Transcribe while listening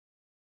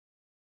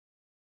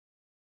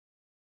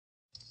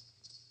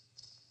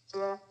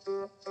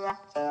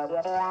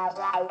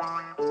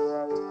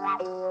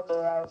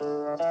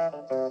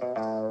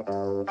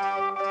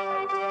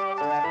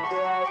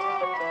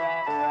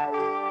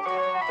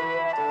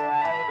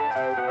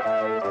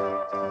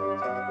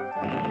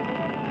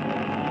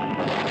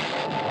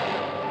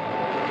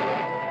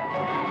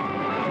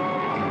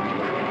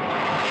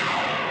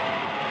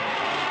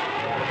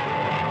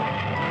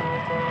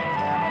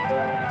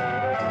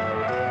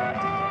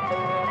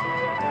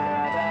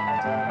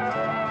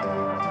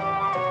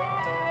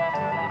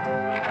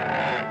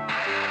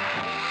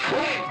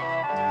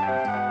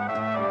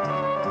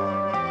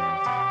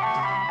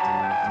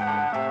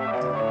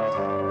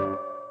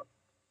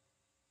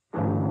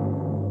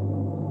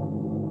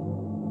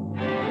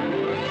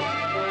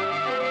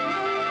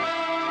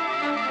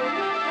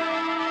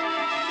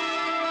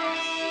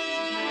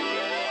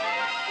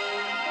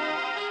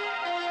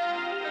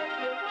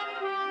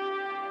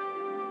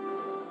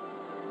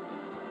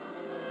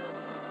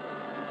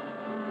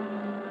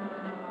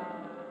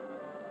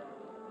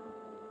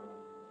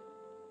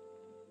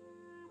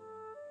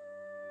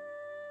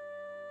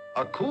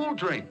A cool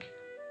drink.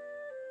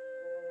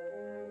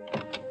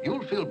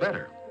 You'll feel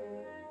better.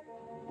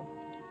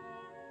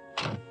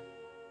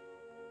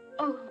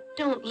 Oh,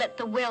 don't let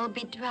the well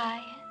be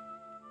dry.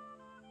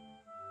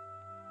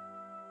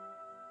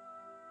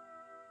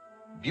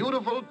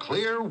 Beautiful,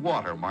 clear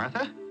water,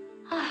 Martha.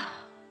 Oh,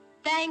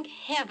 thank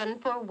heaven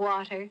for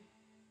water.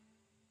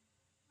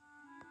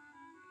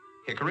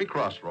 Hickory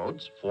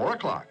Crossroads, 4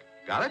 o'clock.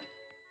 Got it?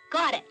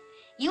 Got it.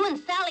 You and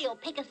Sally will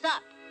pick us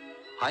up.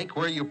 Hike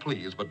where you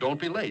please, but don't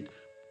be late.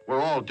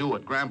 We're all due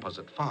at Grandpa's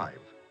at 5.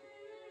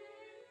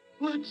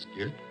 Let's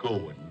get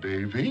going,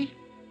 Davey.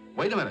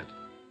 Wait a minute.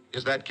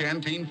 Is that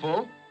canteen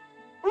full?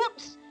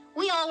 Whoops,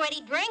 we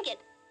already drank it.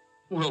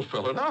 We'll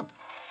fill it up.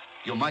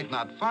 You might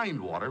not find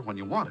water when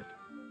you want it.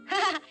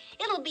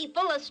 It'll be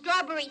full of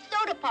strawberry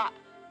soda pop.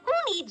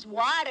 Who needs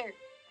water?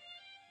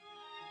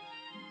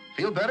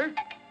 Feel better?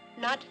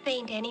 Not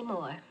faint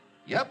anymore.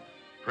 Yep.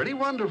 Pretty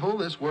wonderful,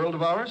 this world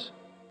of ours.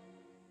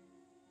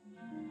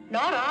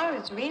 Not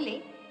ours,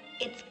 really.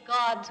 It's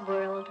God's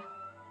world.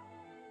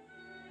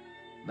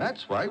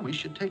 That's why we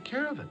should take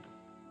care of it.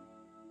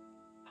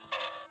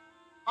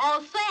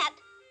 All set.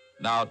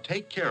 Now,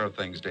 take care of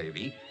things,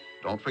 Davey.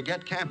 Don't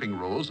forget camping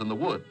rules in the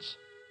woods.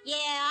 Yeah,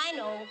 I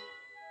know.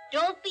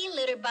 Don't be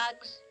litter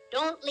bugs.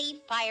 Don't leave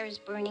fires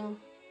burning.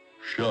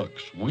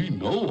 Shucks, we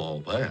know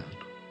all that.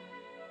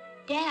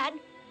 Dad,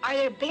 are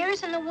there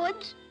bears in the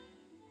woods?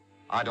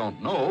 I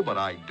don't know, but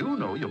I do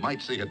know you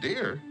might see a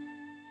deer.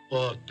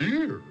 A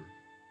deer?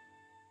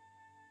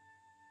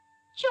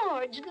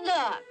 George,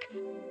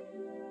 look.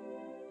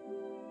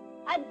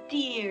 A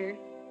deer.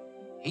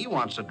 He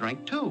wants a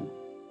drink, too.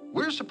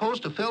 We're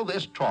supposed to fill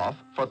this trough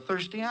for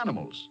thirsty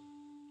animals.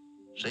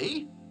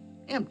 See?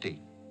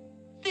 Empty.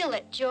 Fill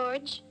it,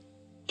 George.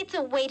 It's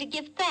a way to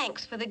give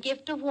thanks for the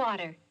gift of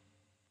water.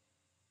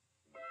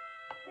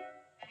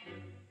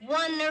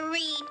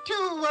 One-a-ree,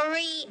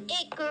 two-a-ree,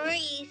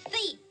 ick-a-ree,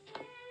 see.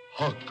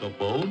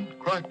 Huck-a-bone,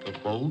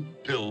 crack-a-bone,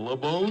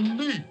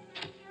 till-a-bone-dee.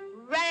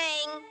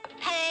 Rang,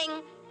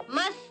 pang,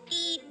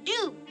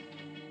 musky-doo.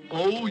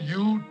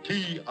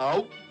 O-U-T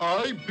out,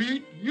 I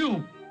beat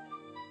you.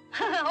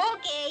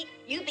 Okay,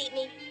 you beat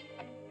me.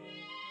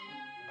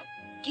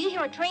 Do you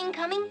hear a train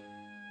coming?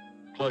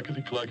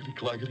 Clackety, clackety,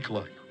 clackety,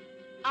 clack.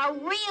 A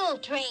real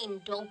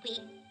train, dopey.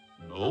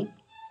 Nope.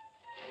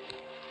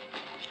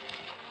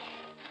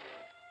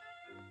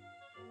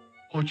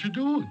 What you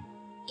doing?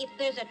 If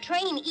there's a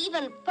train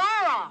even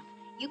far off,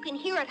 you can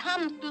hear it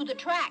hum through the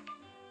track.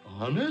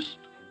 Honest?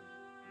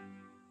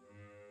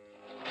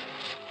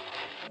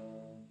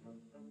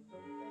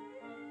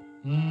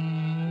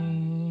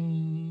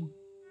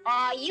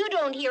 Aw, you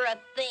don't hear a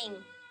thing.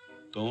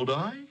 Don't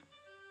I?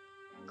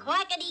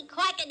 Clackety,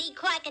 clackety,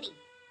 clackety.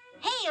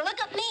 Hey, look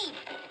at me.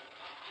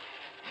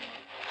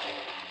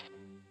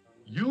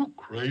 You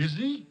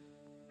crazy?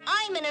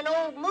 I'm in an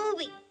old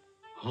movie.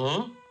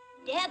 Huh?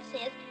 Dad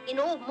says in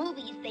old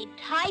movies they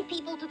tie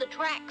people to the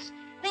tracks,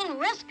 then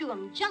rescue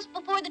them just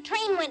before the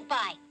train went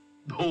by.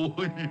 Oh,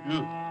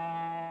 yeah.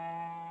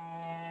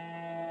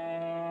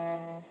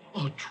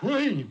 A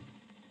train?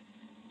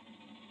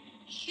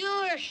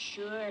 Sure,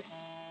 sure.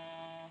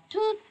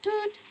 Toot,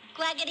 toot,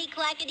 clackety,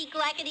 clackety,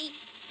 clackety.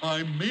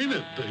 I mean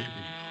it, Davey.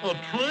 A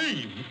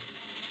train.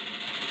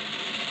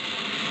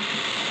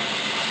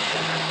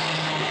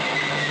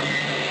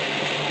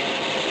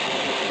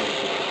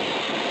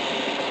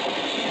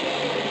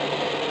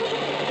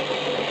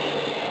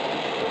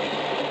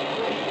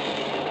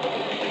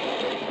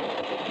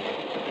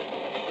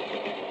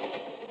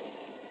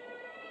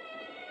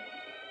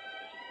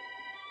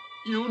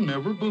 You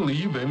never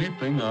believe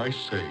anything I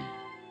say.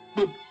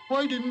 But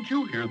why didn't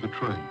you hear the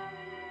train?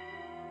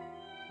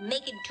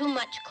 Making too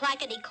much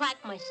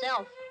clackety-clack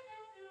myself.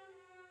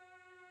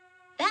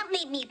 That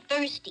made me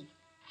thirsty.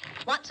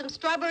 Want some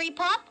strawberry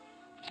pop?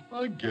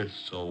 I guess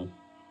so.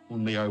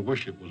 Only I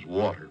wish it was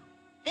water.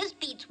 This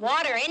beats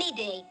water any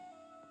day.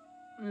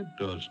 It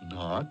does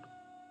not.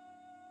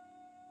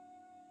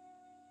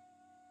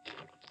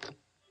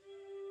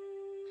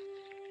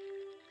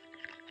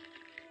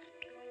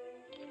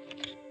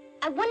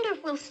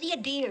 we'll see a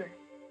deer.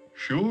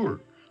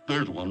 Sure.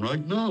 There's one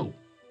right now.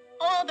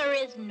 Oh, there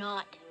is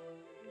not.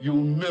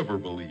 You'll never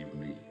believe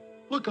me.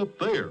 Look up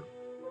there.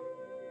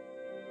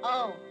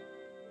 Oh,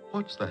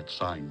 What's that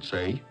sign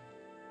say?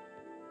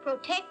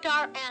 protect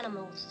our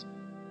animals.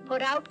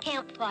 Put out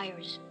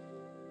campfires.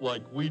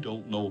 Like we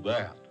don't know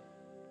that.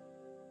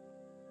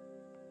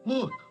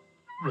 Look,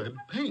 red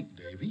paint,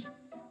 Davy.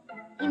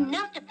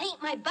 Enough to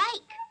paint my bike.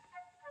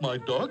 My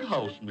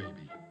doghouse,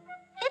 maybe.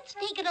 Let's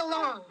take it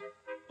along.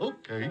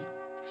 Okay.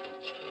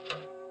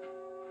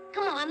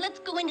 Come on, let's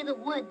go into the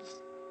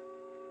woods.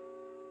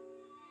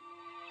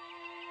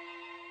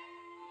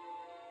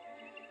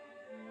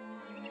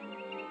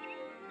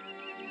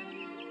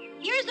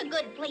 Here's a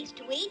good place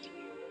to eat.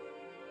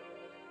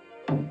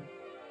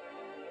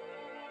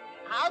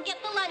 I'll get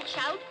the lunch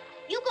out.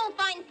 You go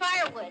find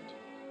firewood.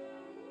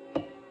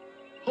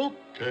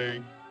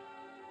 Okay.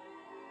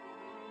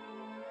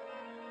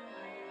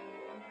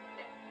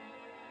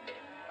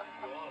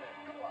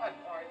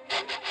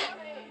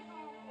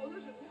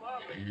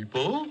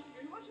 People?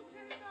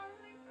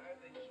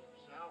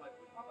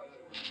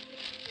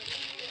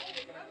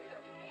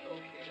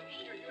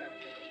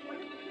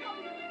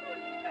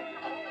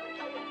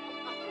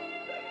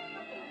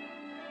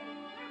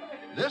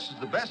 This is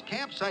the best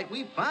campsite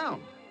we've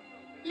found.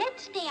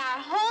 Let's stay our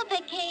whole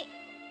vacation.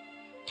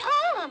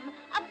 Tom,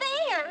 a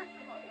bear.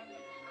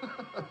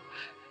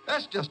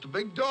 That's just a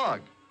big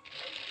dog.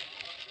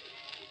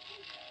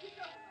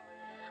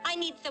 I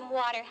need some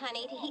water,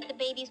 honey, to heat the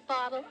baby's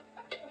bottle.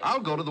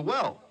 I'll go to the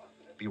well.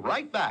 Be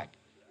right back.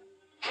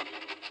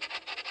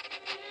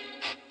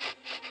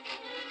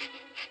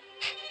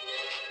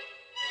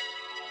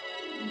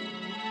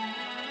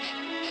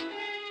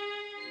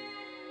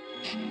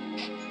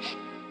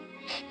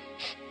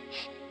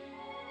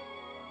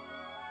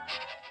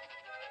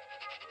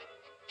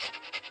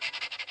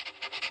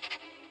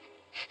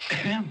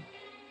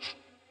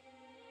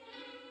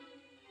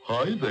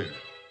 Hi there.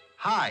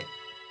 Hi.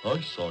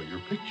 I saw your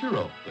picture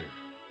out there.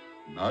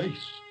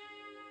 Nice.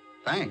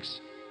 Thanks.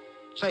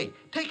 Say,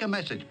 take a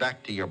message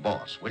back to your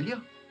boss, will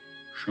you?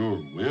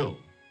 Sure will.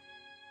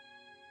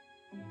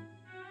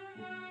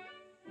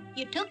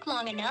 You took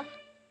long enough.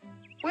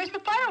 Where's the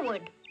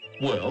firewood?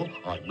 Well,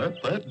 I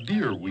met that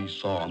deer we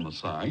saw on the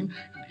sign,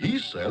 and he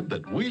said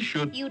that we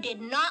should... You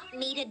did not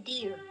meet a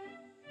deer.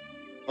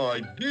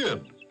 I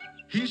did.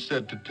 He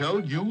said to tell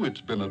you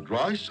it's been a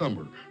dry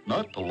summer,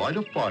 not to light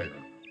a fire.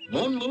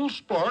 One little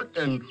spark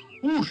and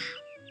whoosh.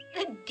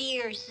 The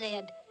deer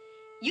said.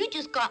 You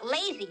just got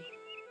lazy.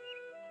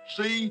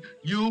 See,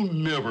 you'll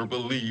never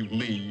believe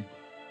me.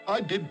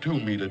 I did too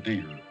meet a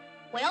deer.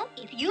 Well,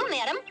 if you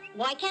met him,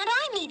 why can't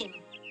I meet him?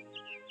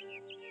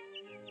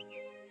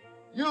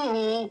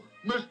 Yoo-hoo,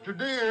 Mr.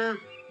 Deer,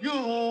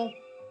 yoo-hoo.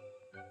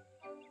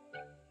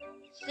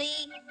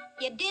 See,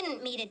 you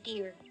didn't meet a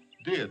deer.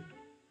 Did.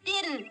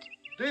 Didn't.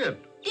 Did.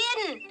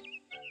 Didn't.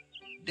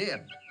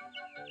 Did.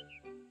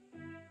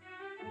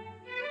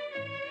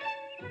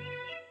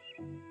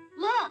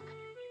 Look,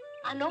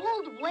 an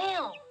old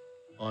well.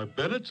 I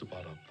bet it's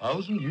about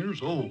 1,000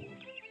 years old.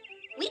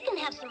 We can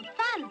have some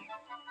fun.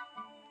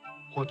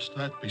 What's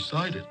that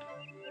beside it?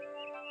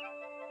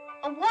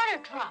 A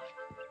water trough.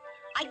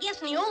 I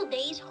guess in the old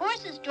days,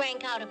 horses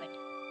drank out of it.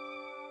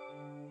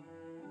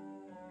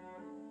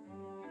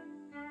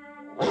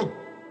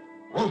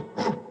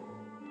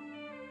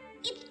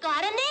 It's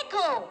got an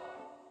echo.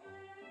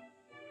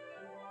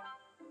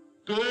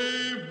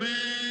 Davey!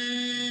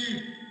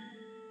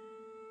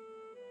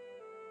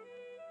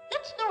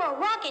 Let's throw a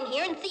rock in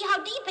here and see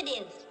how deep it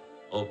is.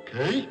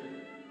 Okay.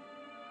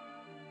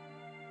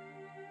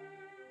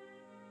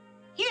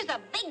 Here's a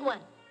big one.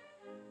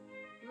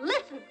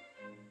 Listen.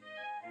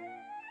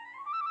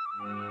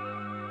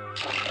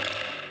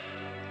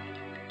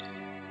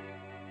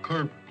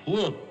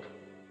 Kerplunk.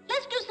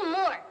 Let's do some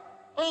more.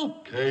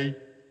 Okay.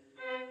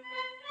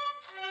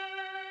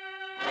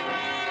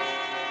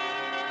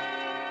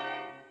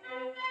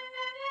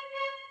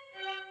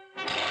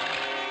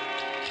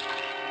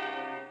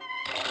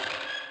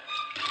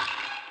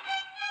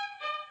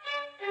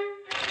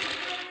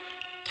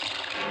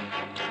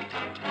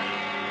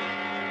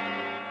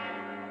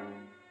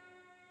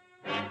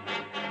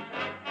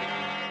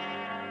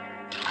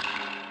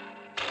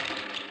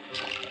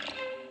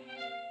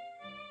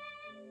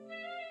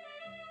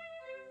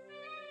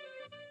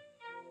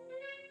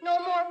 No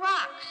more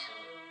rocks.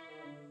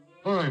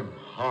 I'm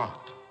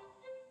hot.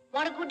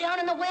 Want to go down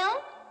in the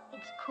well?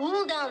 It's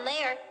cool down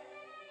there.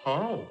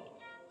 How?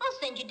 I'll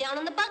send you down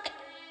in the bucket.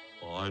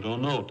 I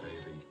don't know,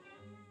 Davey.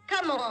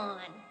 Come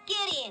on,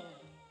 get in.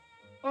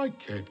 I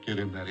can't get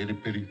in that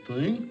itty-bitty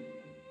thing.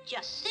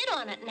 Just sit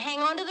on it and hang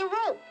on to the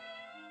rope.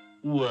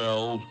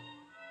 Well,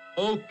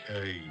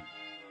 okay.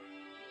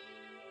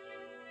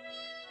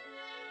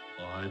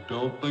 I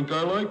don't think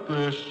I like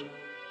this.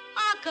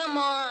 Oh, come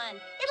on.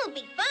 It'll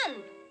be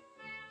fun.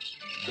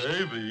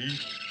 Davey.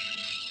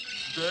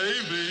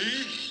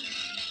 Davey.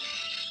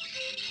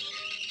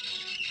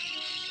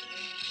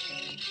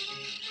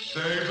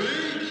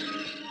 Davey.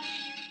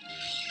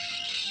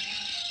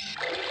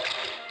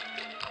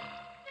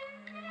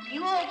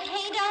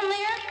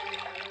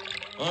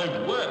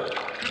 I'm wet.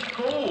 It's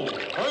cold.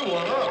 I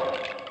want up.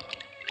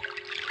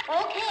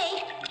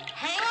 Okay,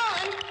 hang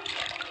on.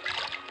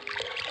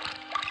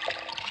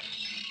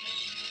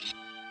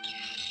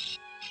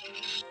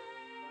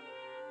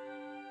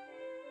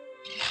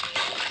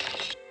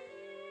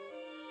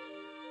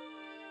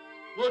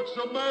 What's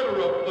the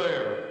matter up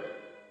there?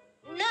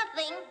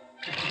 Nothing.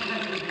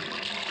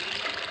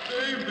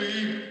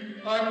 Davey,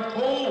 I'm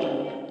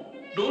cold.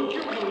 Don't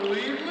you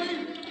believe me?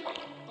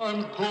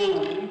 I'm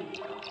cold.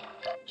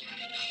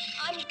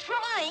 I'm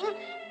trying,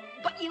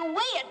 but you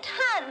weigh a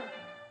ton.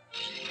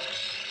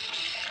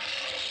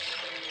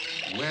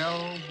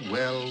 Well,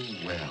 well,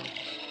 well.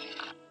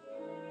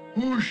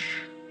 Whoosh.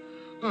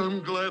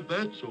 I'm glad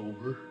that's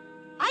over.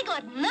 I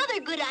got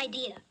another good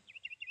idea.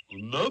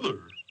 Another?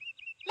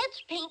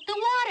 Let's paint the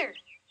water.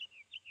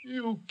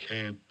 You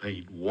can't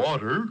paint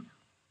water.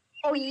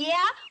 Oh, yeah?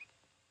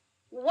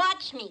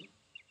 Watch me.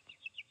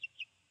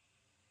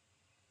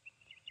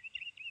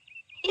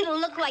 It'll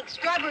look like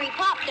strawberry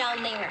pop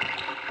down there.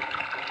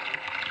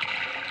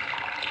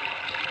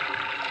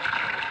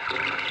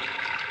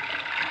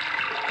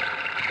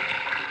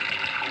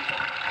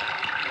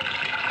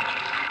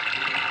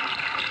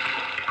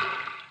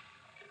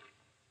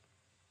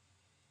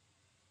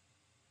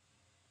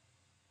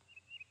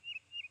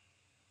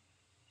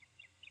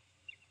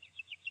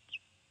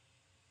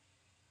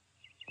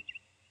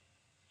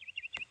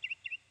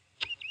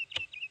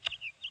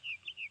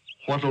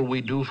 What'll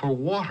we do for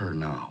water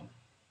now?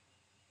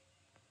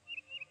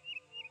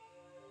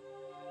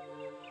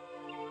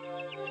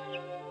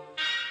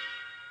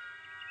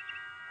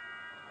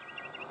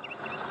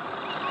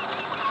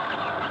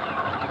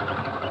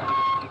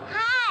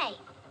 Hi.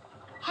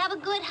 Have a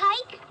good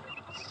hike?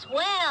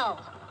 Swell.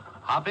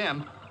 Hop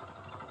in.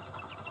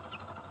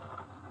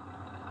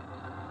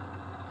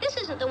 This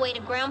isn't the way to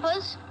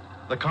Grandpa's.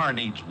 The car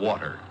needs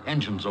water.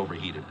 Engine's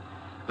overheated.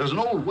 There's an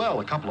old well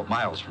a couple of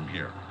miles from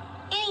here.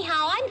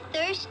 Anyhow, I'm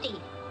thirsty.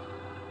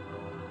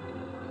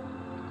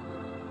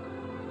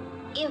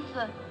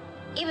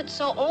 If it's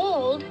so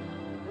old,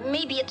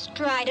 maybe it's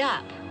dried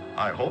up.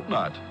 I hope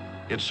not.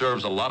 It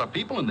serves a lot of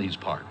people in these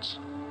parts.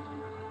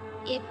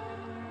 It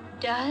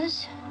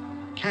does?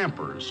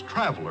 Campers,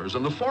 travelers,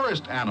 and the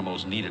forest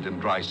animals need it in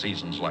dry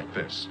seasons like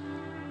this.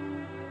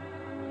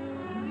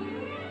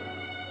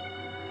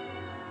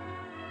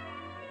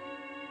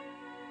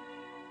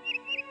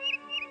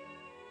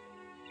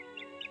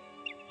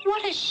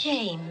 What a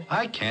shame.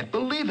 I can't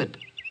believe it.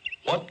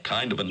 What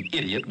kind of an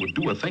idiot would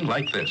do a thing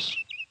like this?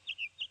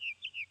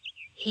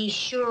 He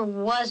sure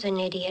was an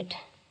idiot.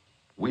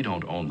 We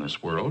don't own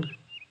this world.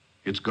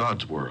 It's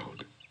God's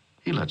world.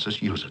 He lets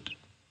us use it.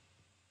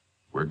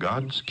 We're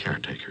God's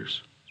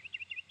caretakers.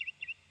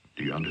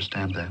 Do you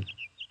understand that?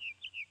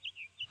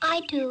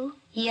 I do.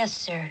 Yes,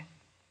 sir.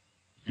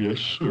 Yes,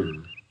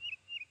 sir.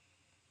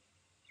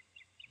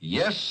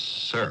 Yes,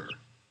 sir.